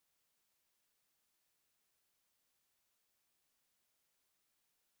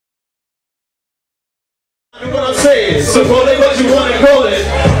What I'm saying, so call it what you wanna call it,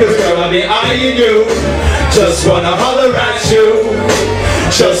 cause girl, I be eyeing you, just wanna holler at you,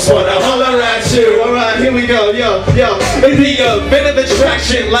 just wanna holler at you. Alright, here we go, yo. In the bit of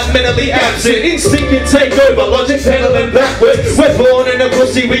attraction, like mentally absent, instinct can take over, logic pedaling backwards. We're born in a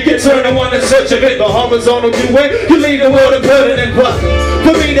pussy, we can turn and one in search of it. The horizontal duet, you leave the world a permanent plot.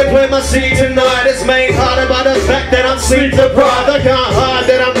 For me to play my scene tonight, it's made harder by the fact that I'm sleep deprived. I can't hide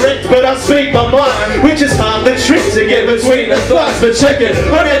that I'm wrecked, but I speak my mind, which is hard the trick to get between the thoughts. But check it,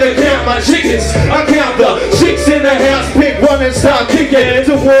 I never count my chickens, I count the chicks in the house, pick one and start kicking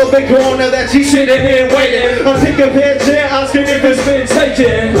toward the corner that she's sitting here waiting. I pick up her chair, asking if it's been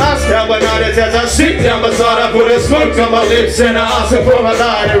taken. Ask how I know that as I sit down beside her, put a smoke on my lips and I ask her for a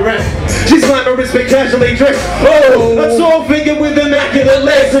lighter rent. She's glamorous but casually dressed. Oh, a tall figure with immaculate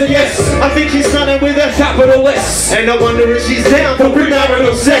legs. And yes, I think she's stunning with a capital S. And I wonder if she's down for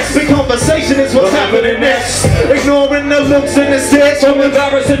premarital sex. The conversation is what's happening next. Ignoring the looks and the stares from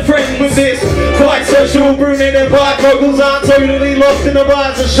embarrassing friends with this quite social brunette and bifocals aren't totally lost in the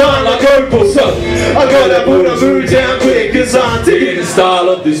rise and shine like opals. So I gotta put a mood down quick, cause I'm digging the style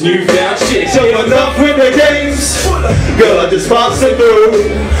of this newfound shit. So enough with the games, girl, I just pass it through.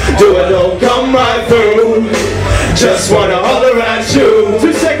 Do it all, come right through. Just wanna holler at you.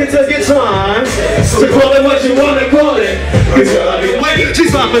 2 seconds of your time, so call it what you wanna call it, cause girl, I be waiting.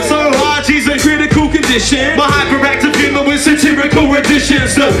 She's laughing so hard, she's in critical condition. My hyperactive humor with satirical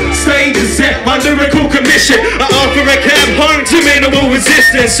renditions. The stage is set, my lyrical commission. I offer a cab home to minimal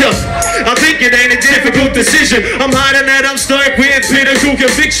resistance. I think it ain't a difficult decision. I'm hiding that I'm stoked with pinnacle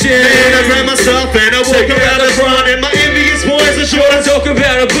conviction. And I grab myself and I walk around the front, and my envious boys are sure to talk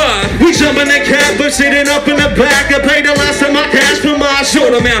about a bar. We jump in the cab, but sitting up in the back. I paid the last of my cash for my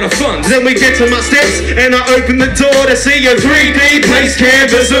short amount of funds. Then we get to my steps and I open the door to see a 3D place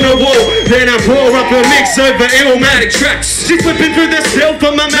canvas on a wall. Then I pour up a mix over Illmatic tracks. She's flipping through the self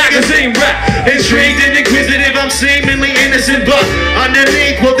on my magazine rack. Intrigued and inquisitive, I'm seemingly innocent, but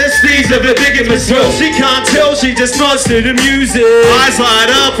underneath, well, there's these of a bigamous well. She can't tell, she just nods to the music. Eyes light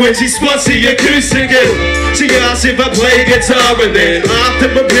up when she spots the acoustic. She asks if I play guitar, and then after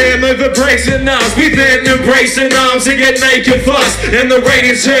prepare over breaks and arms, we then embrace an arms to get naked fast. And the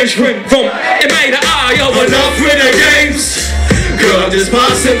ratings change from MA to R. Yo, enough with the games, girl, I'm just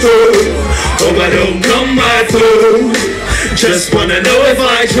passing through. Hope I don't come right through. Just wanna know if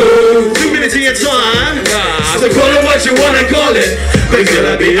I true. 2 minutes of your time, so call it what you wanna call it, but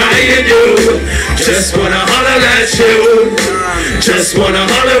girl, I be eyeing you. Just wanna holler at you. Just wanna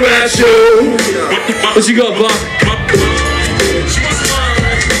holler at you. What you got, Bob?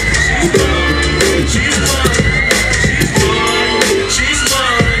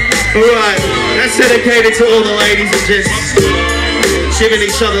 Alright, that's dedicated to all the ladies and just giving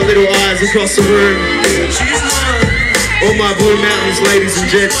each other little eyes across the room. All my Blue Mountains ladies and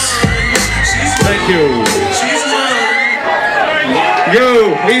gents. Thank you.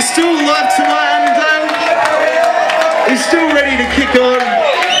 Yo, he's still alive tonight, Annandale. He's still ready to kick on,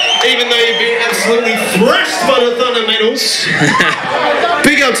 even though you've been absolutely thrashed by the Fundamentals.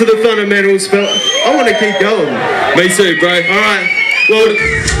 Big up to the Fundamentals, but I want to keep going. Me too, bro. Alright, well,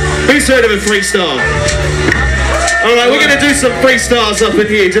 who's heard of a freestyle? Alright, we're gonna do some freestyles up in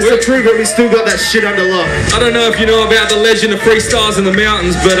here, just to prove that we still got that shit under lock. I don't know if you know about the legend of freestyles in the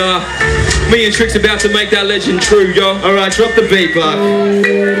mountains, but me and Trick's about to make that legend true, yo. Alright, drop the beat, Buck.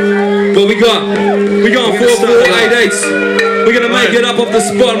 What we got? We got 4, 4, 8, 8s. We're gonna make it up off the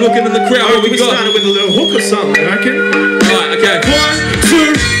spot, looking in the crowd. What we got? Started with a little hook or something, I reckon. Alright, okay. 1,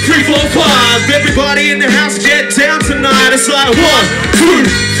 2, 3, 4, 5. Everybody in the house get down tonight. It's like 1, 2,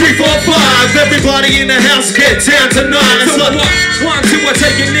 3, 4, 5. Everybody in the house get down tonight. It's like 1, 2, I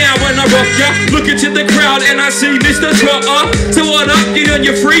take it now when I rock ya. Look into the crowd and I see Mr. Trotter. So what up, you know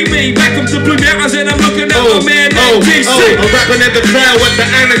you free me. Back from the Blue Mountains and I'm looking at my man named DC. I'm rapping at the crowd with the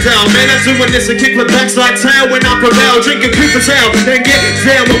Annandale. Man, I'm doing this and kick my backside tail when I prevail. Drinking Cooper's Ale, then get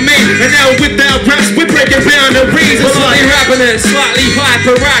down with me. And now without raps, we're breaking boundaries. It's like rapping it, slightly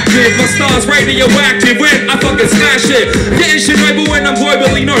hyperactive. My star's radioactive when I fucking smash it. Getting shit over when I'm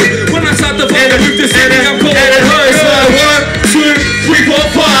globally known. When I start to fucking move the city, I'm calling it her. It's like 1, 2, 3, 4,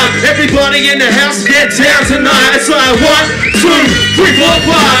 5. Everybody in the house get down tonight. It's like 1, 2, 3, 4,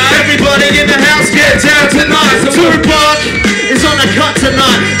 5. Everybody in the house get down tonight. So Tupac is on the cut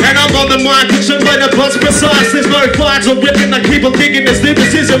tonight. And I'm on the mic, pushing by the bus precise. There's no fights or whipping, I keep on kicking this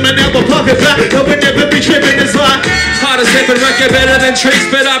lyricism and now my pocket back. I would never be tripping, it's like hard to step and record better than tricks,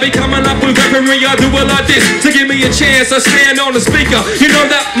 but I be coming up with weaponry. I do it like this to give me a chance. I stand on the speaker. You know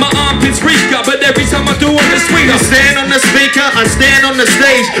that my armpits reach up, but every time I do it, it's sweeter. I stand on the speaker, I stand on the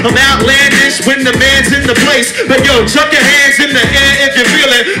stage. I'm outlandish when the man's in the place. But yo, chuck your hands in the air if you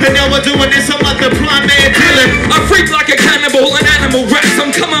feel it. And now we're doing this, I'm like the prime man dealing. I freak like a cannibal, an animal rats. I'm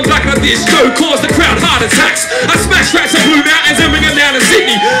coming back like this show, cause the crowd heart attacks. I smash rats on Blue Mountains and bring them down in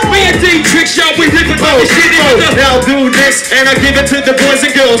Sydney. Me and Dialectrix, yo, we living like a shitty. I'll do this and I give it to the boys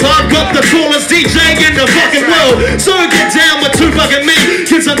and girls. I've got the coolest DJ in the fucking world. So get down with two fucking me.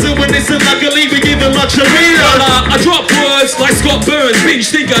 Kids are doing this and luckily we give them luxury. I drop words like Scott Burns, binge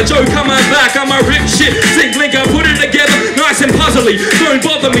thinker, Joe coming back. I'm a rip shit, zinc linker, put it together, nice and puzzly. Don't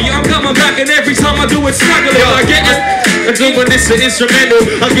bother me, I'm coming back and every time I do it snuggly. I get it. I'm doing this an instrumental.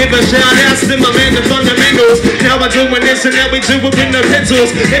 I give a shout out to my man the fundamentals. Now I'm doing this and now we do it with the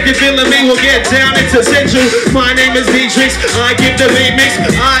pencils. If you're feeling me, we'll get down into central. My name is Dialectrix, I give the remix,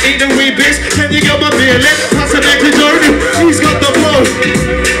 I eat the remix. Can you get my feeling? Pass it back to Jordan, he's got the flow.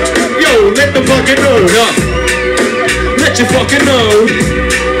 Yo, let the fucking know. Yo, let you fucking know.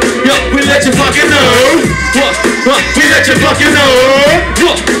 Yo, we let you fucking know. What? We let you fucking know.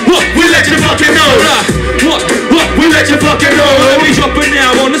 What? We let you fucking know. What? We let you fucking know. We dropping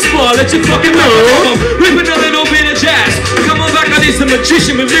now on the spot, let you fucking know. Ripping a little bit of jazz. Come on back, I need some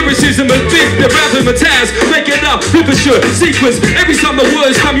magician with lyricism and fit the rapping with Taz. Make it up, rip a shirt, sequence. Every time the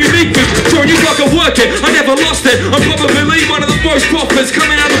words come unique with. Sure, you fucking work it, I never lost it. I'm probably one of the most prophets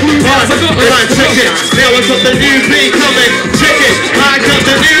coming out of the blue house. I got it. Check it. Now I got the new beat coming. Check it. I got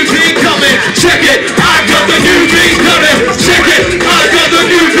the new beat coming. Check it. I got the new beat coming. Check it. I got the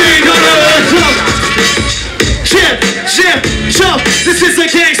new beat coming. Jump. This is a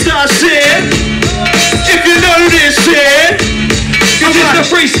gangsta shit. If you know this shit. This is the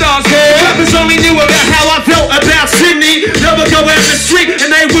freestyles here. Rappers only knew about how I felt about Sydney. Never go out the street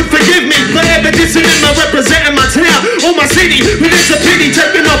and they would forgive me for ever dissing in my representing my town or my city. But it's a pity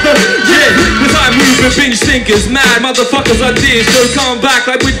taking off the cause I move with binge thinkers, mad motherfuckers like this. So come back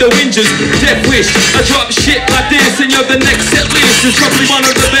like with the whingers. Death wish, I drop shit like this and you're the next set list. It's probably one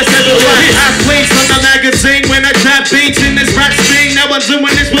of the best ever hit. Athletes on the magazine when I trap beats in this rap scene. Now I'm doing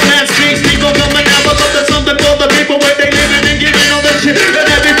this with rap speaks. People coming out because there's something for the people where they living and giving all the shit and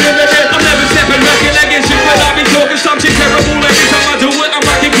everything that they. I'm never stepping back and against shit, but I be talking some shit terrible. Every time I do it, I'm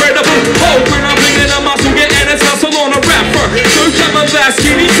like incredible. Oh, when I'm bringing a muscle, getting a tussle on a rapper. So come and bask,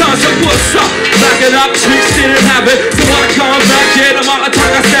 skinny touch, so what's up? Back it up, tricks didn't have it. So I come back, yeah, I'm out of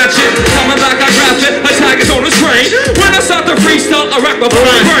time, I snatch it. Coming back, I grab it, attack it on the train. When I start to freestyle, I rack my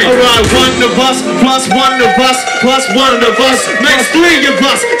brain. Alright, one of us, plus one of us, plus one of us, makes three of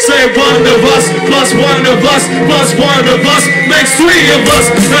us. Say one of us, plus one of us, plus one of us, makes three of us.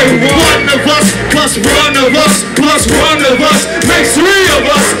 Say one of us, plus one of us, plus one of us, makes three of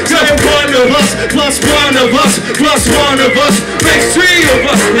us. Say one of us, plus one of us, plus one of us, makes three of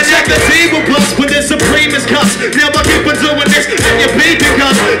us. And like the table plus when the supremest cuts. Now I keep on doing this and you're beeping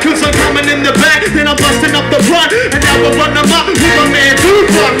cuts. Cause I'm coming in the back, then I'm busting up the front. And now I run them up with my man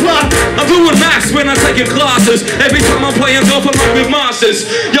Tupac. I'm doing maths when I take your classes. Every time I'm playing golf, I'm like with masters.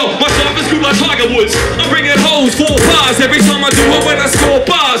 Yo, my stuff is cool like Tiger Woods. I'm bringing hoes, 4 bars. Every time I do it when I score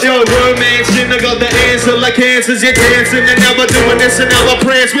bars. Yo, romance, shit, I got the answer like cancers. You're dancing and now we're doing this and now I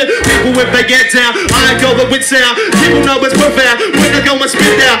prance with people if they get down. I go with sound. People know it's profound when I go and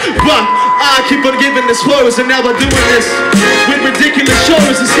spit down. But I keep on giving this flows and now we're doing this with ridiculous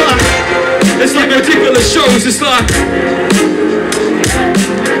shows. It's like ridiculous shows. It's like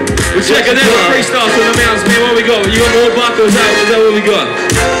we're checking out the freestyles on the mountains, man. What we got? You got more buckles out? Is that what we got?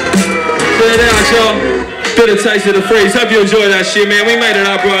 Check it out, y'all. Bit of taste of the freeze. Hope you enjoyed that shit, man. We made it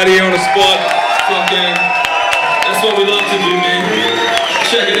up right here on the spot. Fucking